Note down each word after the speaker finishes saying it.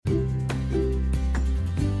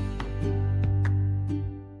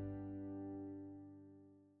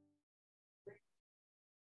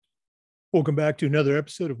Welcome back to another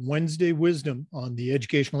episode of Wednesday Wisdom on the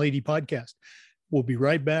Educational AD Podcast. We'll be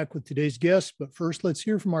right back with today's guest, but first, let's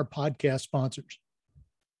hear from our podcast sponsors.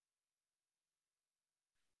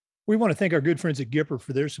 We want to thank our good friends at Gipper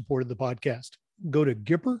for their support of the podcast. Go to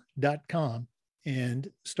Gipper.com and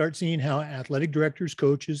start seeing how athletic directors,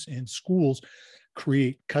 coaches, and schools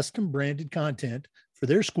create custom branded content for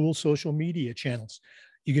their school social media channels.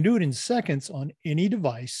 You can do it in seconds on any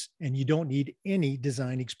device, and you don't need any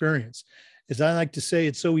design experience. As I like to say,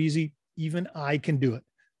 it's so easy, even I can do it.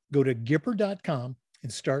 Go to Gipper.com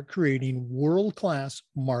and start creating world-class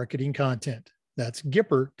marketing content. That's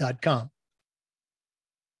Gipper.com.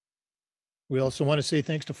 We also want to say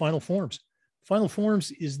thanks to Final Forms. Final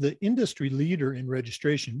Forms is the industry leader in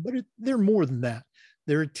registration, but they're more than that.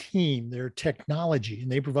 They're a team, they're technology,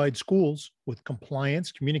 and they provide schools with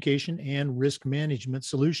compliance, communication, and risk management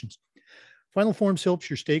solutions. Final Forms helps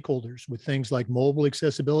your stakeholders with things like mobile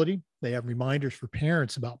accessibility. They have reminders for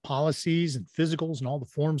parents about policies and physicals and all the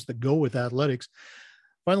forms that go with athletics.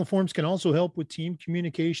 Final Forms can also help with team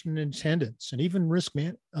communication and attendance, and even risk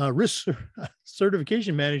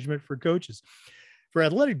certification management for coaches. For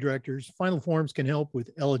athletic directors, Final Forms can help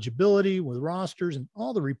with eligibility, with rosters, and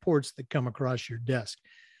all the reports that come across your desk.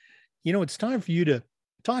 You know, it's time for you to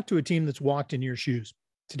talk to a team that's walked in your shoes.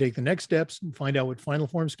 To take the next steps and find out what Final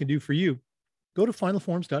Forms can do for you, go to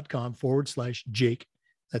finalforms.com/Jake.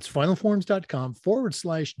 That's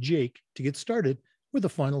finalforms.com/Jake to get started with the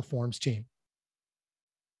Final Forms team.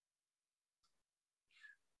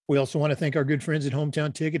 We also want to thank our good friends at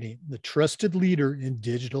Hometown Ticketing, the trusted leader in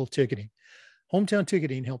digital ticketing. Hometown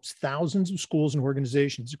Ticketing helps thousands of schools and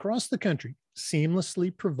organizations across the country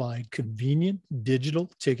seamlessly provide convenient digital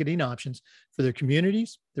ticketing options for their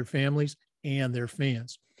communities, their families, and their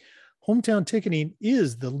fans. Hometown Ticketing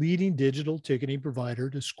is the leading digital ticketing provider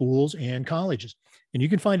to schools and colleges. And you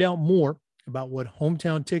can find out more about what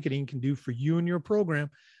Hometown Ticketing can do for you and your program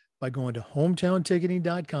by going to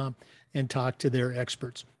hometownticketing.com and talk to their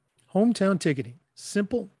experts. Hometown Ticketing,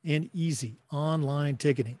 simple and easy online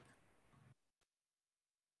ticketing.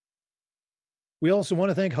 We also want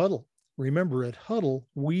to thank Hudl. Remember, at Hudl,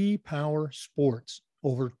 we power sports.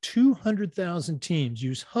 Over 200,000 teams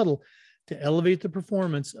use Hudl to elevate the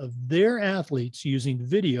performance of their athletes using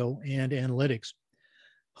video and analytics.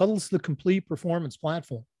 Hudl's the complete performance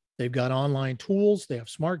platform. They've got online tools, they have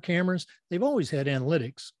smart cameras, they've always had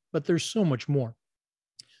analytics, but there's so much more.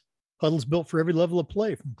 Hudl's built for every level of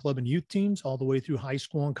play, from club and youth teams all the way through high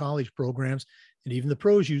school and college programs, and even the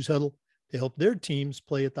pros use Hudl to help their teams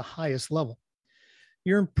play at the highest level.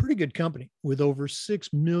 You're in pretty good company with over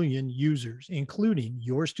 6 million users, including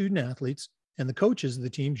your student athletes and the coaches of the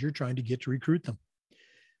teams you're trying to get to recruit them.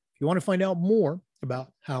 If you want to find out more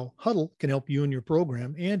about how Hudl can help you in your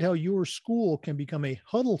program and how your school can become a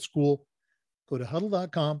Hudl school, go to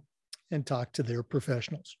Hudl.com and talk to their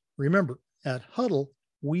professionals. Remember, at Hudl,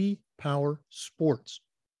 we power sports.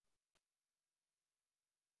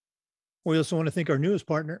 We also want to thank our newest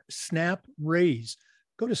partner, SnapRaise.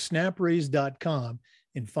 Go to snapraise.com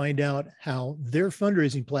and find out how their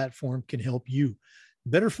fundraising platform can help you.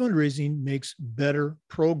 Better fundraising makes better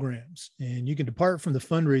programs, and you can depart from the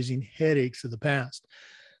fundraising headaches of the past.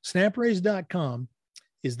 Snapraise.com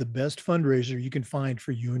is the best fundraiser you can find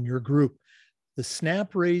for you and your group. The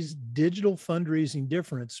SnapRaise digital fundraising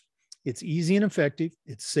difference, it's easy and effective,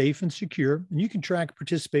 it's safe and secure, and you can track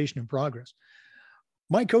participation and progress.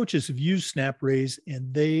 My coaches have used SnapRaise,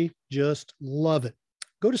 and they just love it.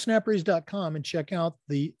 Go to snapraise.com and check out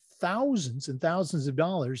the thousands and thousands of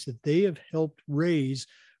dollars that they have helped raise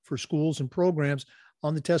for schools and programs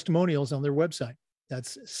on the testimonials on their website.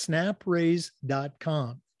 That's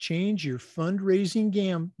snapraise.com. Change your fundraising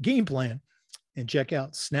game plan and check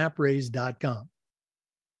out snapraise.com.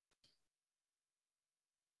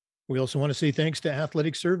 We also want to say thanks to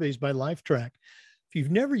Athletic Surveys by Lifetrack. If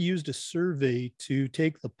you've never used a survey to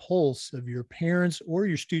take the pulse of your parents or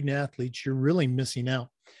your student athletes, you're really missing out.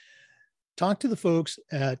 Talk to the folks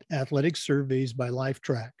at Athletic Surveys by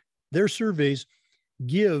Lifetrack. Their surveys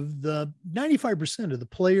give the 95% of the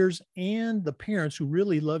players and the parents who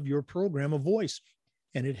really love your program a voice,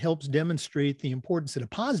 and it helps demonstrate the importance that a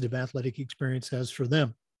positive athletic experience has for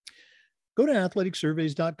them. Go to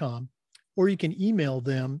athleticsurveys.com, or you can email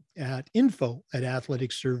them at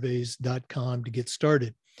info@athleticsurveys.com to get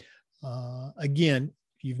started. Again,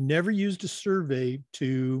 if you've never used a survey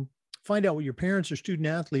to find out what your parents or student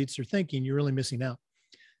athletes are thinking, you're really missing out.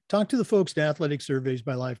 Talk to the folks at Athletic Surveys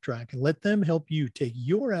by Lifetrack and let them help you take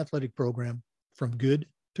your athletic program from good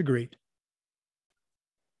to great.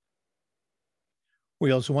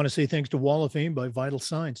 We also want to say thanks to Wall of Fame by Vital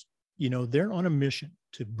Signs. You know, they're on a mission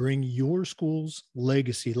to bring your school's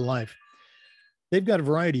legacy to life. They've got a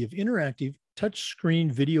variety of interactive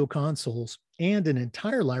touchscreen video consoles and an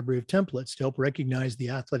entire library of templates to help recognize the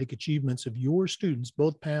athletic achievements of your students,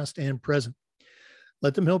 both past and present.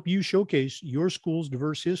 Let them help you showcase your school's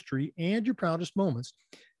diverse history and your proudest moments,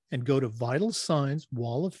 and go to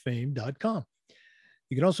vitalsignswalloffame.com.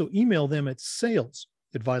 You can also email them at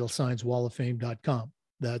sales@vitalsignswalloffame.com.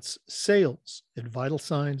 That's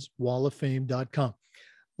sales@vitalsignswalloffame.com.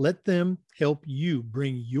 Let them help you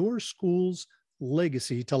bring your school's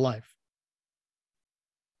legacy to life.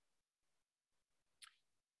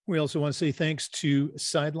 We also want to say thanks to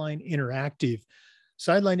Sideline Interactive.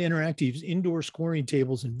 Sideline Interactive's indoor scoring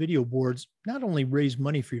tables and video boards not only raise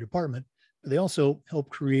money for your department, but they also help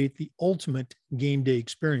create the ultimate game day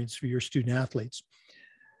experience for your student athletes.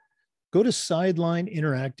 Go to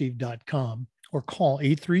sidelineinteractive.com or call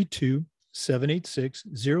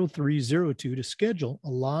 832-786-0302 to schedule a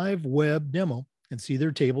live web demo and see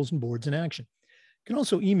their tables and boards in action. You can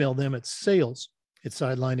also email them at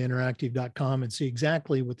sales@sidelineinteractive.com and see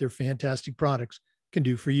exactly what their fantastic products can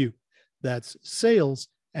do for you. That's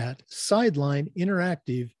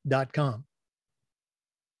sales@sidelineinteractive.com.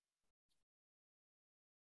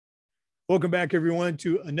 Welcome back, everyone,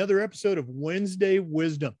 to another episode of Wednesday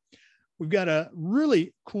Wisdom. We've got a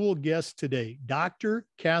really cool guest today, Dr.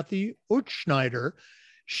 Kathy Utzschneider.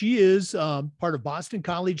 She is part of Boston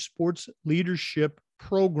College Sports Leadership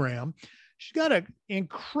Program. She's got an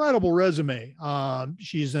incredible resume.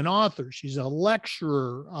 She's an author. She's a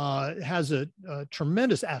lecturer, has a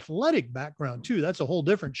tremendous athletic background too. That's a whole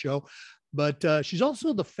different show. But she's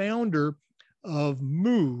also the founder of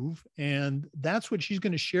Move, and that's what she's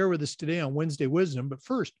going to share with us today on Wednesday Wisdom. But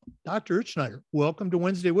first, Dr. Utzschneider, welcome to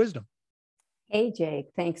Wednesday Wisdom. Hey,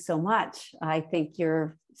 Jake, thanks so much. I think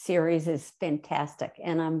your series is fantastic,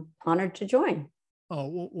 and I'm honored to join.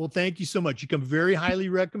 Oh, well, thank you so much. You come very highly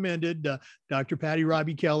recommended. Dr. Patty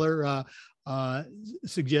Robbie Keller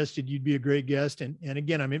suggested you'd be a great guest. And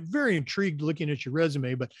again, I'm very intrigued looking at your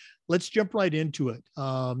resume, but let's jump right into it.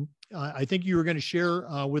 I think you were going to share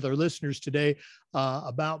with our listeners today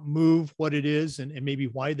about Move, what it is, and maybe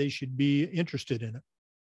why they should be interested in it.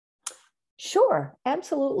 Sure,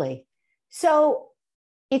 absolutely. So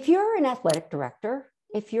if you're an athletic director,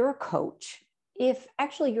 if you're a coach, if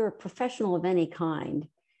actually you're a professional of any kind,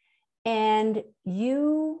 and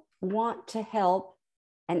you want to help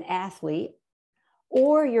an athlete,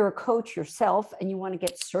 or you're a coach yourself and you want to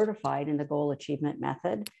get certified in the goal achievement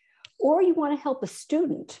method, or you want to help a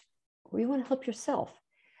student, or you want to help yourself,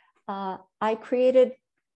 I created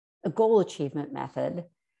a goal achievement method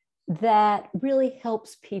that really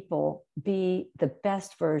helps people be the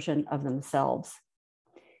best version of themselves.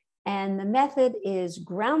 And the method is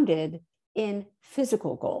grounded in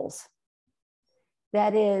physical goals.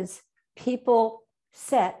 That is, people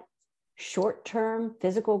set short-term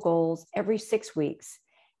physical goals every 6 weeks.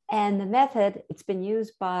 And the method, it's been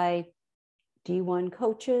used by D1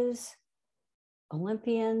 coaches,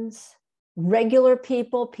 Olympians, regular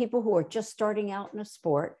people, people who are just starting out in a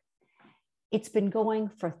sport. It's been going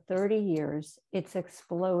for 30 years. It's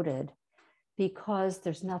exploded because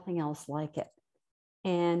there's nothing else like it.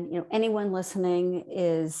 And anyone listening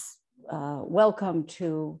is welcome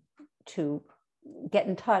to get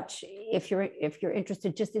in touch if you're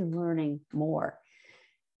interested just in learning more.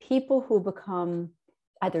 People who become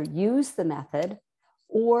either use the method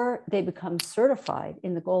or they become certified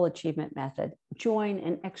in the goal achievement method join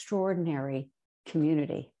an extraordinary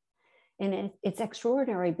community. And it's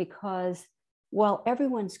extraordinary because while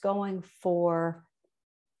everyone's going for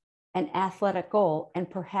an athletic goal and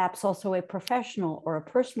perhaps also a professional or a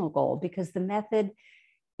personal goal, because the method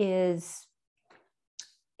it's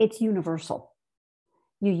universal.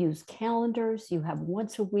 You use calendars, you have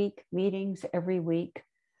once a week meetings every week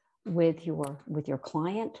with your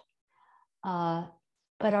client. But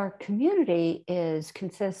our community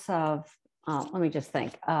consists of, let me just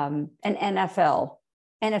think, an NFL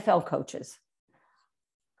coaches,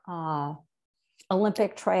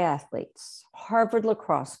 Olympic triathletes, Harvard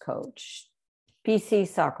lacrosse coach, BC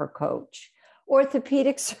soccer coach,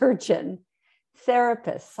 orthopedic surgeon,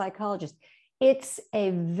 therapist, psychologist. It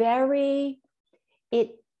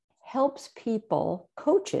helps people,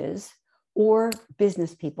 coaches or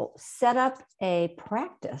business people, set up a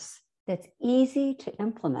practice that's easy to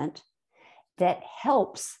implement, that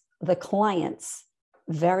helps the clients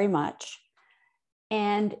very much.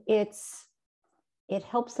 And it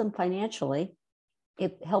helps them financially.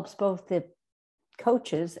 It helps both the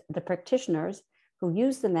coaches, the practitioners who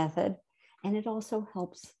use the method, and it also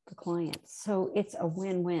helps the clients. So it's a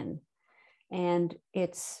win-win. And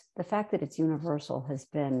it's the fact that it's universal has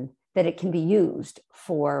been that it can be used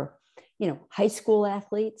for, high school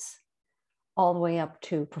athletes all the way up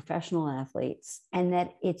to professional athletes, and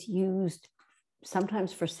that it's used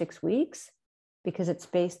sometimes for 6 weeks because it's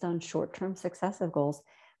based on short-term successive goals,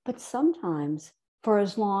 but sometimes for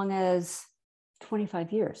as long as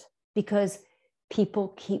 25 years because people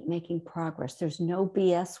keep making progress. There's no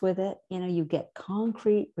BS with it. You get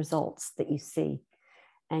concrete results that you see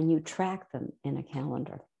and you track them in a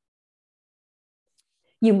calendar.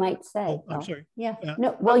 You might say, oh, I'm sorry. Yeah.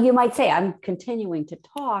 No, well, you might say, I'm continuing to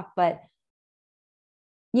talk, but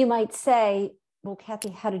you might say, well, Kathy,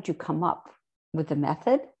 how did you come up with the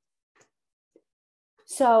method?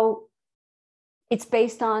 So it's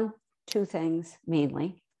based on two things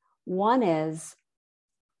mainly. One is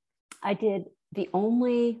I did the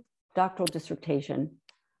only doctoral dissertation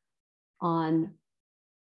on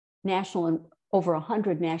national and over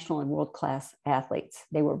 100 national and world-class athletes.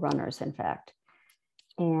 They were runners, in fact.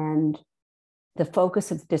 And the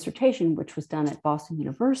focus of the dissertation, which was done at Boston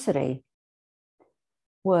University,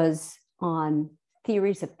 was on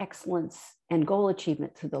theories of excellence and goal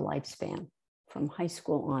achievement through the lifespan from high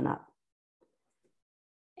school on up.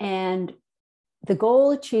 And the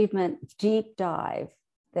goal achievement deep dive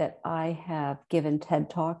that I have given TED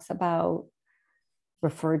Talks about,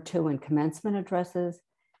 referred to in commencement addresses,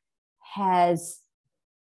 has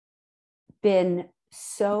been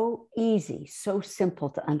so easy, so simple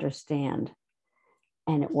to understand,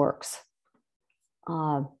 and it works.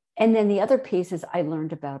 And then the other piece is I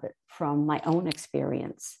learned about it from my own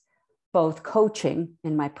experience, both coaching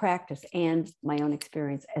in my practice and my own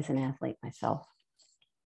experience as an athlete myself.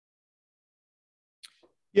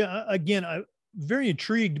 Yeah, again, I'm very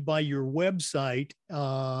intrigued by your website,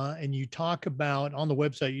 and you talk about on the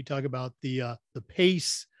website. You talk about the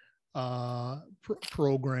PACE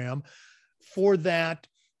program for that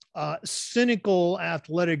cynical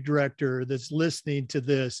athletic director that's listening to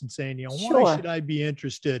this and saying, Sure. Why should I be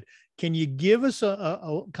interested? Can you give us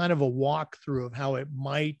a kind of a walkthrough of how it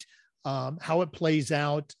might, how it plays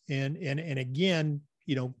out? And again,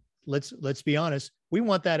 let's be honest. We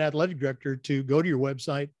want that athletic director to go to your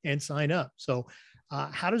website and sign up. So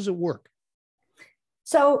how does it work?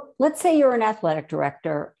 So let's say you're an athletic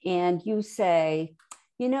director and you say,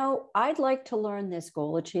 I'd like to learn this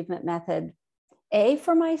goal achievement method, A,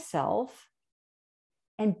 for myself,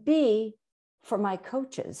 and B, for my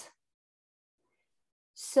coaches.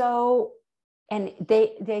 So, and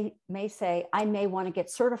they may say, I may want to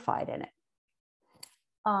get certified in it.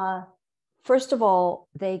 First of all,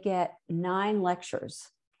 they get 9 lectures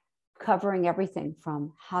covering everything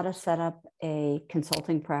from how to set up a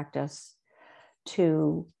consulting practice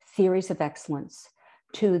to theories of excellence,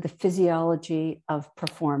 to the physiology of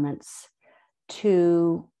performance,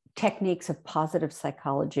 to techniques of positive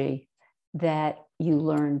psychology that you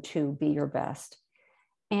learn to be your best.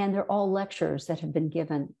 And they're all lectures that have been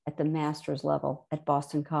given at the master's level at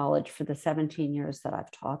Boston College for the 17 years that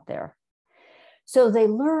I've taught there. So they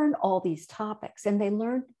learn all these topics and they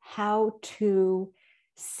learn how to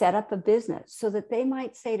set up a business so that they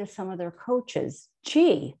might say to some of their coaches,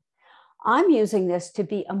 gee, I'm using this to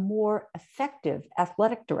be a more effective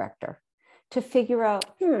athletic director, to figure out,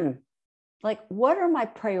 what are my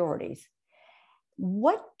priorities?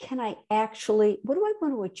 What do I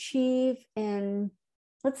want to achieve in,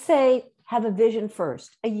 let's say, have a vision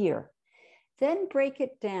first, a year, then break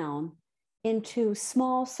it down into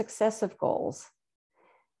small successive goals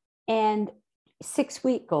and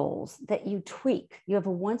 6-week goals that you tweak. You have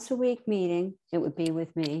a once a week meeting. It would be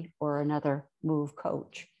with me or another Move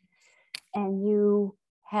coach. And you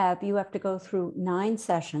have to go through 9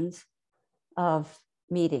 sessions of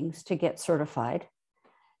meetings to get certified.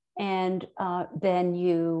 And then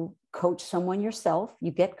you coach someone yourself.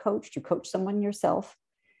 You get coached, you coach someone yourself.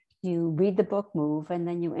 You read the book Move, and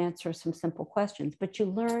then you answer some simple questions. But you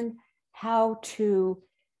learn how to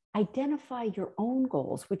identify your own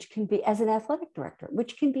goals, which can be, as an athletic director,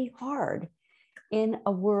 which can be hard in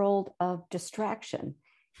a world of distraction.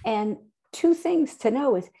 And 2 things to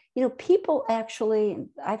know is, people actually,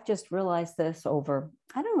 I've just realized this over,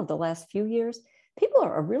 the last few years, people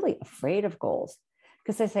are really afraid of goals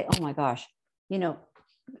because they say, oh my gosh,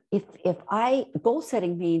 goal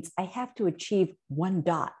setting means I have to achieve 1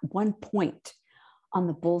 point on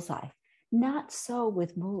the bullseye. Not so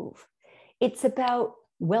with Move. It's about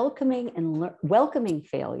welcoming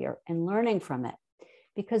failure and learning from it.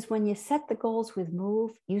 Because when you set the goals with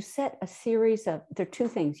Move, you set a series of, there are 2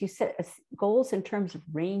 things. You set goals in terms of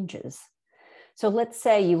ranges. So let's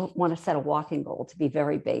say you want to set a walking goal to be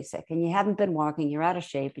very basic and you haven't been walking, you're out of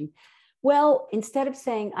shape. And Well, instead of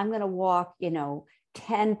saying, I'm going to walk,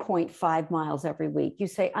 10.5 miles every week, you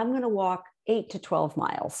say, I'm going to walk 8 to 12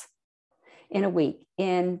 miles in a week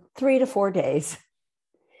in 3 to 4 days.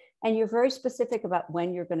 And you're very specific about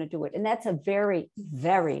when you're going to do it. And that's a very,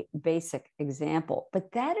 very basic example.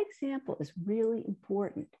 But that example is really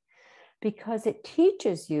important because it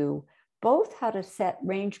teaches you both how to set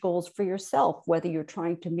range goals for yourself, whether you're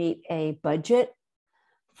trying to meet a budget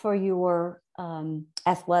for your the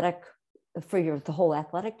whole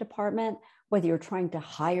athletic department, whether you're trying to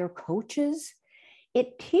hire coaches.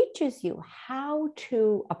 It teaches you how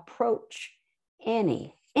to approach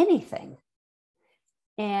anything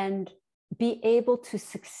and be able to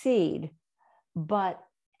succeed, but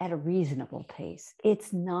at a reasonable pace.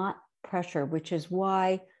 It's not pressure, which is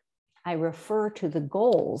why I refer to the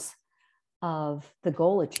goals of the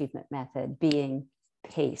goal achievement method being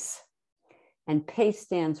PACE. And PACE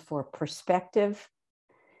stands for perspective.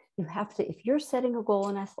 You have to, if you're setting a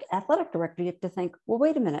goal as athletic director, you have to think, well,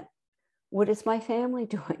 wait a minute, what is my family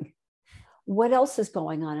doing? What else is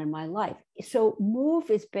going on in my life? So MOVE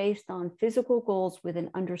is based on physical goals with an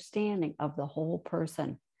understanding of the whole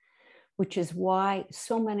person, which is why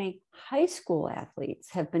so many high school athletes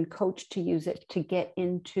have been coached to use it to get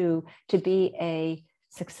into, to be a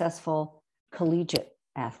successful collegiate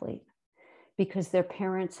athlete, because their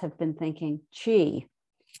parents have been thinking, gee,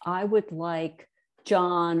 I would like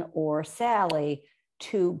John or Sally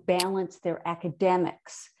to balance their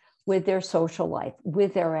academics with their social life,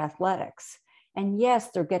 with their athletics. And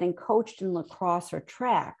yes, they're getting coached in lacrosse or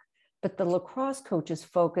track, but the lacrosse coaches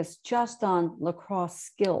focus just on lacrosse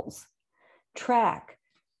skills, track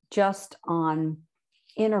just on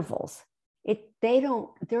intervals.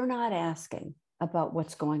 They're not asking about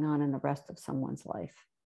what's going on in the rest of someone's life.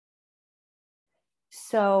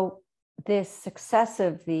 So this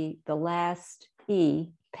successive, the last E,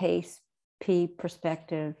 PACE, P,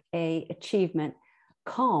 perspective, A, achievement,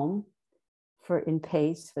 calm for in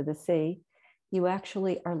PACE for the C, you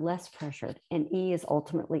actually are less pressured. And E is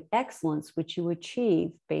ultimately excellence, which you achieve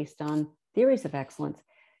based on theories of excellence,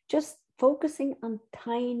 just focusing on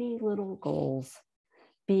tiny little goals,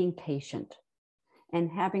 being patient, and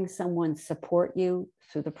having someone support you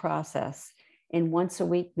through the process in once a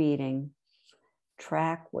week meeting,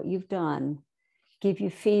 track what you've done, give you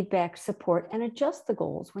feedback, support, and adjust the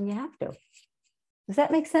goals when you have to. Does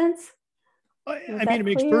that make sense? I mean,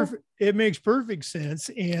 it makes perfect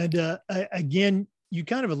sense. And again, you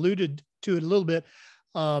kind of alluded to it a little bit.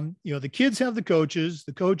 The kids have the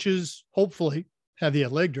coaches hopefully have the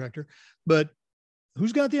athletic director, but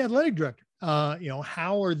who's got the athletic director?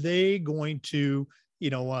 How are they going to,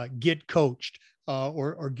 get coached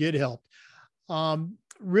or get help?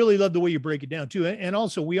 Really love the way you break it down too. And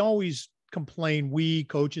also we always complain, we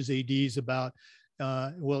coaches, ADs, about,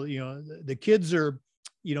 the kids are,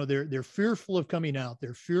 they're fearful of coming out.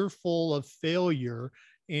 They're fearful of failure.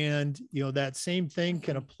 And, that same thing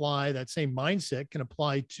can apply, that same mindset can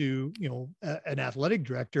apply to, an athletic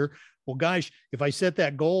director. Well, gosh, if I set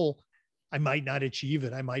that goal, I might not achieve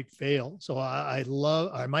it. I might fail. So I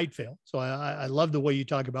might fail. So I love the way you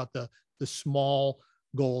talk about the small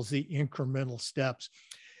goals, the incremental steps.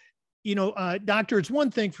 Doctor, it's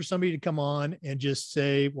one thing for somebody to come on and just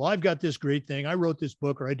say, well, I've got this great thing. I wrote this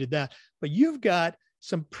book or I did that, but you've got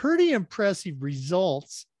some pretty impressive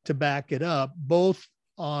results to back it up, both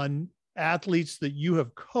on athletes that you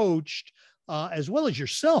have coached, as well as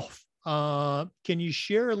yourself. Can you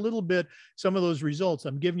share a little bit some of those results?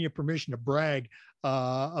 I'm giving you permission to brag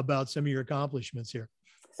about some of your accomplishments here.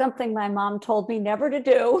 Something my mom told me never to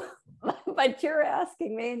do, but you're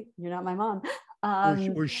asking me. You're not my mom.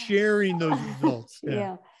 We're sharing those results.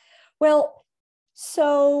 Yeah. Well,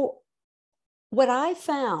 so what I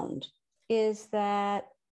found is that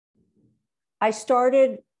I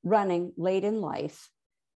started running late in life.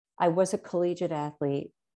 I was a collegiate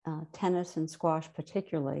athlete, tennis and squash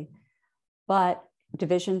particularly, but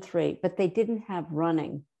Division III, but they didn't have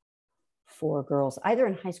running for girls either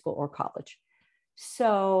in high school or college.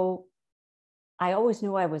 So I always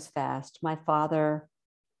knew I was fast. My father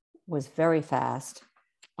was very fast,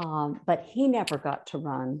 but he never got to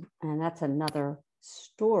run. And that's another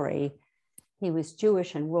story. He was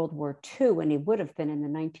Jewish in World War II, and he would have been in the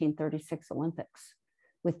 1936 Olympics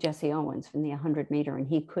with Jesse Owens in the 100 meter, and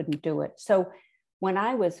he couldn't do it. So when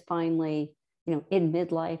I was finally, in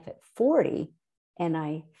midlife at 40, and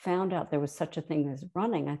I found out there was such a thing as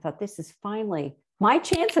running, I thought, this is finally my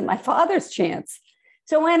chance and my father's chance.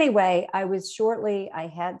 So anyway,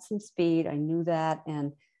 I had some speed. I knew that,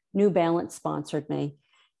 and New Balance sponsored me.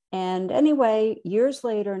 And anyway, years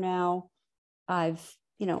later now, I've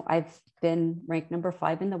I've been ranked number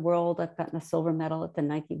 5 in the world. I've gotten a silver medal at the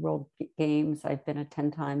Nike World Games. I've been a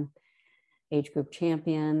 10-time age group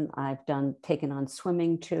champion. I've taken on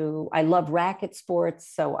swimming too. I love racket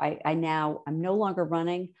sports. So I'm no longer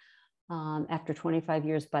running after 25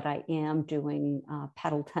 years, but I am doing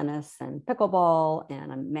paddle tennis and pickleball,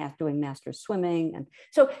 and I'm doing master swimming. And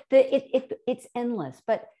so it's endless.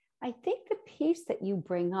 But I think the piece that you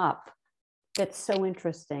bring up that's so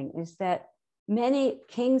interesting is that many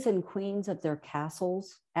kings and queens of their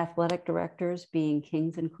castles, athletic directors being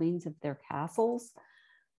kings and queens of their castles,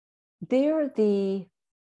 they're the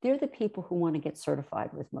people who want to get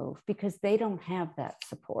certified with Move because they don't have that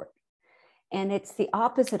support. And it's the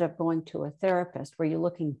opposite of going to a therapist where you're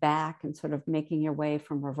looking back and sort of making your way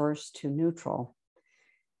from reverse to neutral.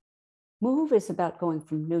 Move is about going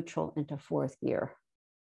from neutral into 4th gear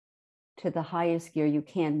to the highest gear you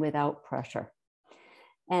can without pressure.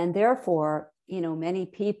 And therefore, many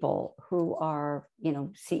people who are,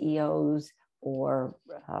 CEOs or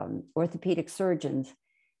orthopedic surgeons,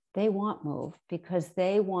 they want Move because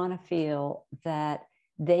they want to feel that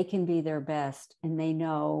they can be their best, and they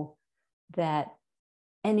know that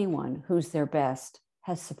anyone who's their best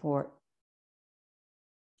has support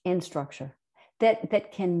and structure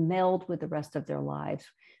that can meld with the rest of their lives.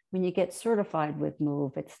 When you get certified with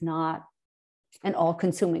Move, it's not an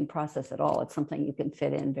all-consuming process at all. It's something you can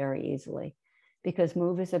fit in very easily because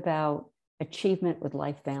Move is about achievement with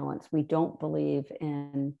life balance. We don't believe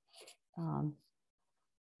in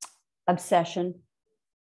obsession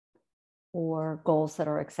or goals that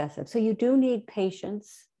are excessive. So you do need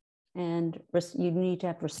patience, and you need to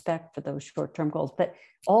have respect for those short-term goals. But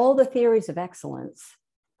all the theories of excellence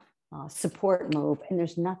support Move, and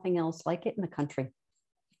there's nothing else like it in the country.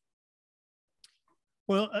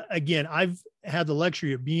 Well, again, I've had the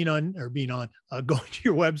luxury of going to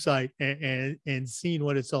your website and seeing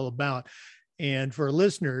what it's all about. And for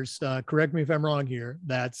listeners, correct me if I'm wrong here,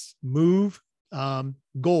 that's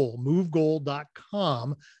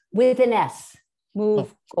movegoal.com. With an S,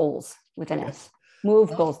 Goals with an S,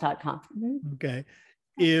 movegoals.com. Mm-hmm. Okay.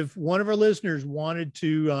 If one of our listeners wanted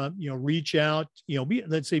to, reach out,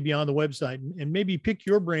 let's say beyond the website and maybe pick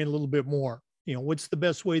your brain a little bit more, what's the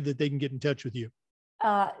best way that they can get in touch with you?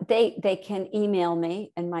 They can email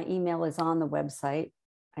me, and my email is on the website.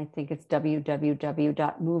 I think it's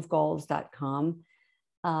www.movegoals.com.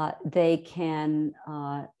 They can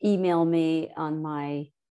email me on my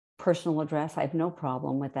personal address. I have no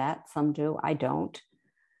problem with that. Some do, I don't.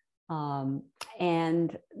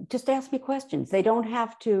 And just ask me questions. They don't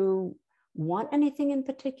have to want anything in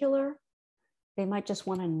particular. They might just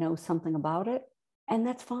want to know something about it, and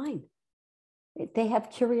that's fine. They have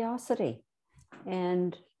curiosity.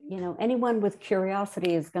 And, anyone with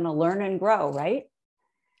curiosity is going to learn and grow, right?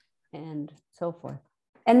 And so forth.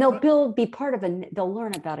 And they'll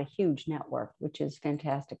learn about a huge network, which is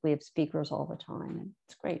fantastic. We have speakers all the time, and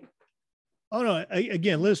it's great. Oh, no.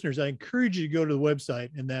 Again, listeners, I encourage you to go to the website,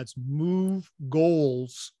 and that's Move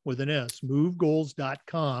Goals with an S,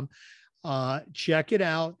 movegoals.com. Check it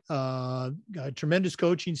out. Tremendous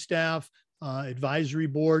coaching staff, advisory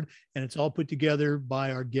board, and it's all put together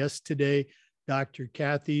by our guest today, Dr.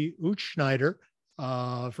 Kathy Utzschneider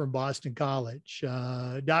from Boston College.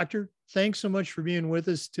 Doctor, thanks so much for being with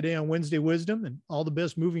us today on Wednesday Wisdom, and all the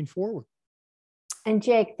best moving forward. And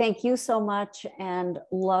Jake, thank you so much, and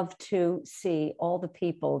love to see all the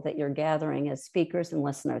people that you're gathering as speakers and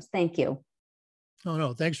listeners. Thank you. Oh,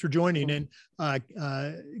 no, thanks for joining. And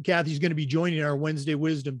Kathy's going to be joining our Wednesday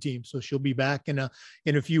Wisdom team, so she'll be back in a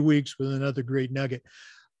few weeks with another great nugget.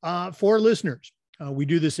 For listeners, we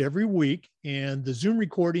do this every week, and the Zoom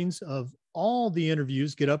recordings of all the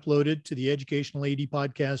interviews get uploaded to the Educational AD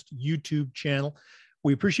Podcast YouTube channel.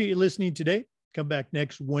 We appreciate you listening today. Come back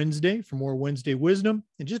next Wednesday for more Wednesday Wisdom,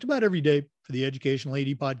 and just about every day for the Educational AD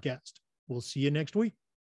Podcast. We'll see you next week.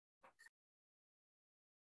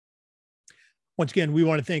 Once again, we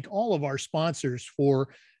want to thank all of our sponsors for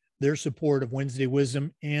their support of Wednesday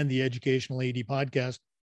Wisdom and the Educational AD Podcast.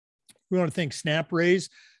 We want to thank SnapRaise.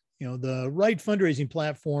 The right fundraising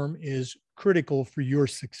platform is critical for your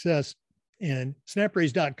success, and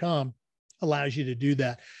SnapRaise.com allows you to do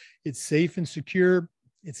that. It's safe and secure.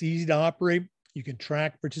 It's easy to operate. You can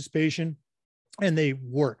track participation, and they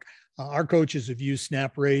work. Our coaches have used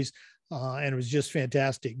SnapRaise, and it was just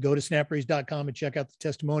fantastic. Go to SnapRaise.com and check out the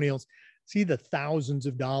testimonials. See the thousands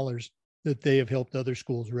of dollars that they have helped other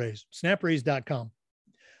schools raise. SnapRaise.com.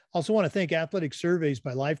 Also want to thank Athletic Surveys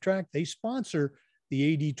by Lifetrack. They sponsor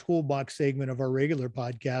the AD Toolbox segment of our regular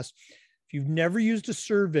podcast. If you've never used a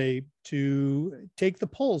survey to take the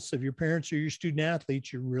pulse of your parents or your student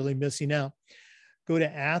athletes, you're really missing out. Go to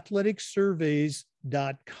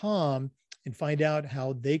athleticsurveys.com and find out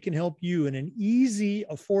how they can help you in an easy,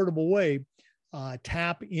 affordable way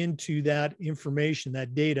tap into that information,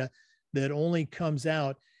 that data that only comes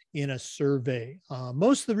out in a survey.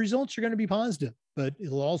 Most of the results are going to be positive, but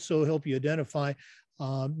it'll also help you identify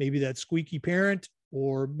maybe that squeaky parent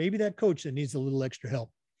or maybe that coach that needs a little extra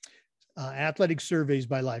help. Athletic Surveys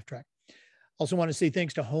by Lifetrack. Also want to say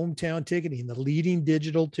thanks to Hometown Ticketing, the leading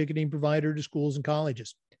digital ticketing provider to schools and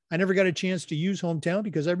colleges. I never got a chance to use Hometown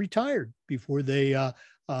because I retired before they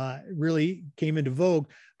really came into vogue,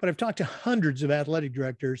 but I've talked to hundreds of athletic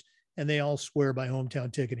directors and they all swear by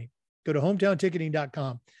Hometown Ticketing. Go to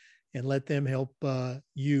hometownticketing.com and let them help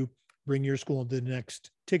you bring your school into the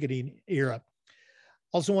next ticketing era.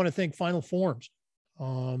 Also want to thank Final Forms.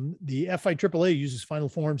 The FIAAA uses Final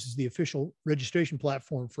Forms as the official registration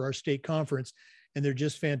platform for our state conference, and they're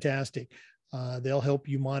just fantastic. They'll help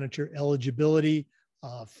you monitor eligibility,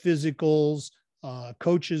 physicals,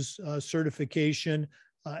 coaches certification,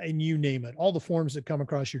 and you name it. All the forms that come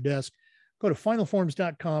across your desk. Go to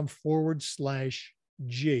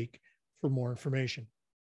finalforms.com/Jake for more information.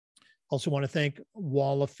 Also want to thank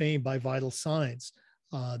Wall of Fame by Vital Signs.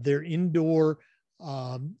 Their indoor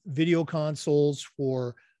video consoles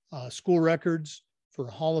for school records, for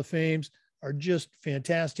Hall of Fames are just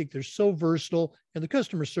fantastic. They're so versatile, and the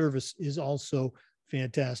customer service is also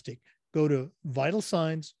fantastic. Go to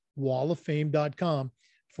vitalsignswalloffame.com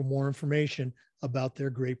for more information about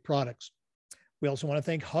their great products. We also want to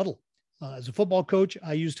thank Hudl. As a football coach,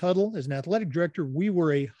 I used Hudl. As an athletic director, we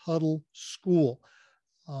were a Hudl school.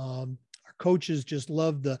 Our coaches just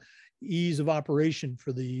loved the ease of operation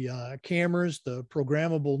for the cameras, the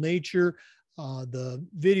programmable nature, the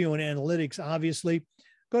video and analytics, obviously.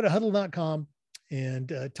 Go to Hudl.com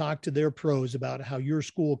and talk to their pros about how your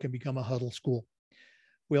school can become a Hudl school.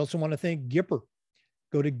 We also want to thank Gipper.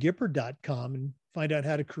 Go to Gipper.com and find out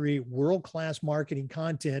how to create world-class marketing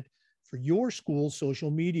content for your school's social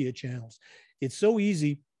media channels. It's so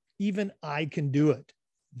easy, even I can do it.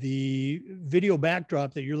 The video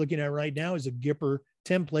backdrop that you're looking at right now is a Gipper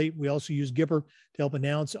template. We also use Gipper to help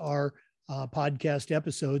announce our podcast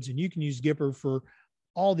episodes, and you can use Gipper for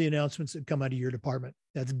all the announcements that come out of your department.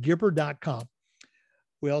 That's Gipper.com.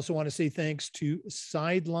 We also want to say thanks to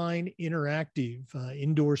Sideline Interactive,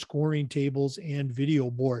 indoor scoring tables and video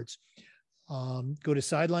boards. Go to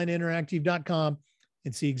sidelineinteractive.com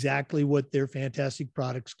and see exactly what their fantastic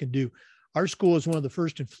products can do. Our school is one of the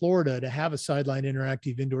first in Florida to have a Sideline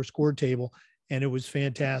Interactive indoor score table, and it was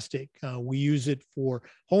fantastic. We use it for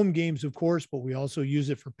home games, of course, but we also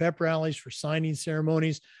use it for pep rallies, for signing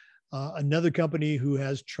ceremonies. Another company who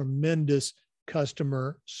has tremendous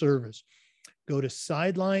customer service. Go to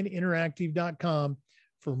sidelineinteractive.com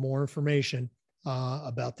for more information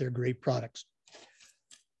about their great products.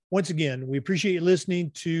 Once again, we appreciate you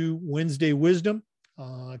listening to Wednesday Wisdom.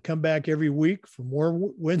 Come back every week for more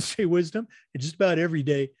Wednesday Wisdom, and just about every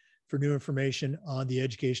day for new information on the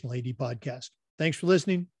Educational AD Podcast. Thanks for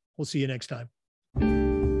listening. We'll see you next time.